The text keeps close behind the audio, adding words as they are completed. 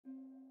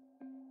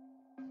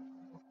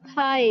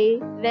Hi,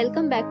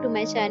 welcome back to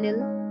my channel.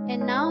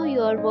 And now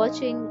you are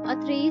watching a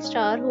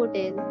 3-star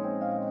hotel.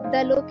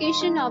 The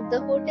location of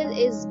the hotel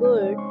is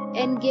good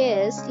and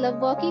guests love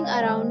walking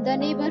around the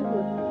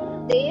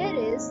neighborhood. There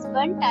is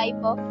one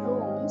type of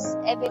rooms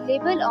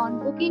available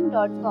on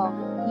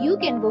booking.com. You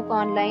can book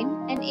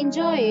online and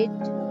enjoy it.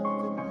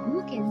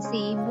 You can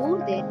see more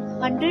than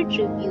 100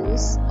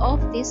 reviews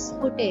of this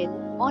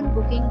hotel on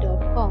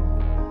booking.com.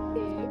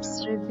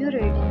 Its review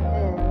rating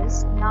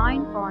is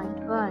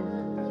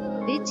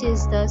 9.1, which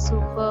is the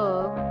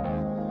superb.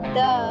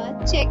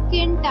 The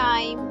check-in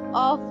time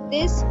of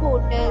this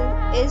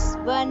hotel is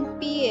 1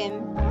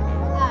 p.m.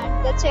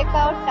 and the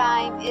checkout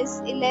time is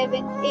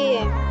 11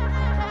 a.m.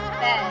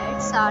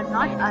 Pets are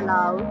not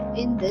allowed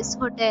in this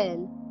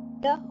hotel.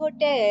 The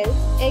hotel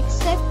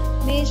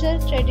accepts major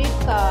credit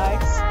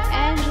cards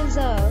and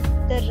reserves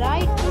the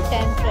right to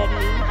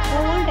temporarily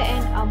hold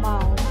an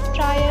amount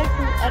prior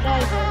to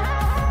arrival.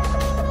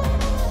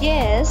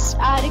 Guests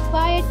are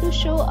required to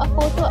show a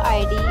photo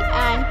ID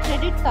and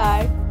credit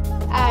card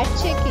at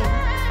check-in.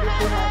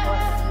 If you have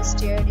already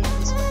stayed in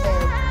this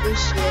hotel,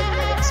 please share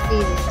your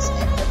experience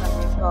in the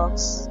comment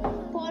box.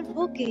 For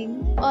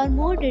booking or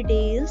more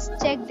details,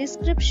 check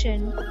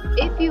description.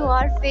 If you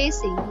are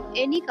facing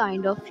any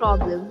kind of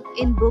problem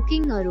in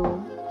booking a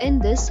room in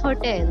this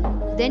hotel,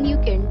 then you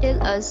can tell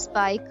us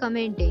by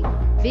commenting.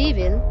 We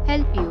will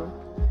help you.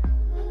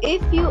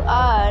 If you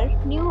are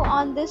new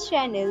on this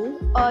channel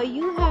or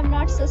you have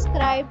not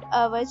subscribed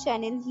our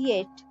channel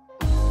yet,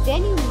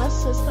 then you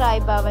must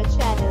subscribe our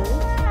channel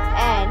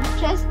and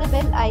press the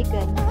bell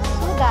icon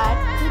so that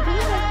you do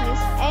not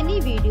miss any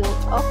video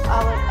of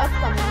our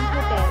upcoming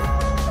hotel.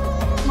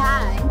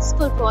 Thanks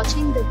for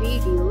watching the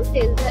video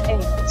till the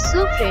end.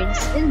 So friends,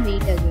 we'll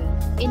meet again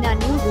in a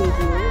new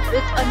video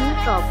with a new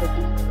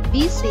property.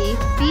 Be safe,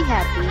 be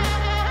happy.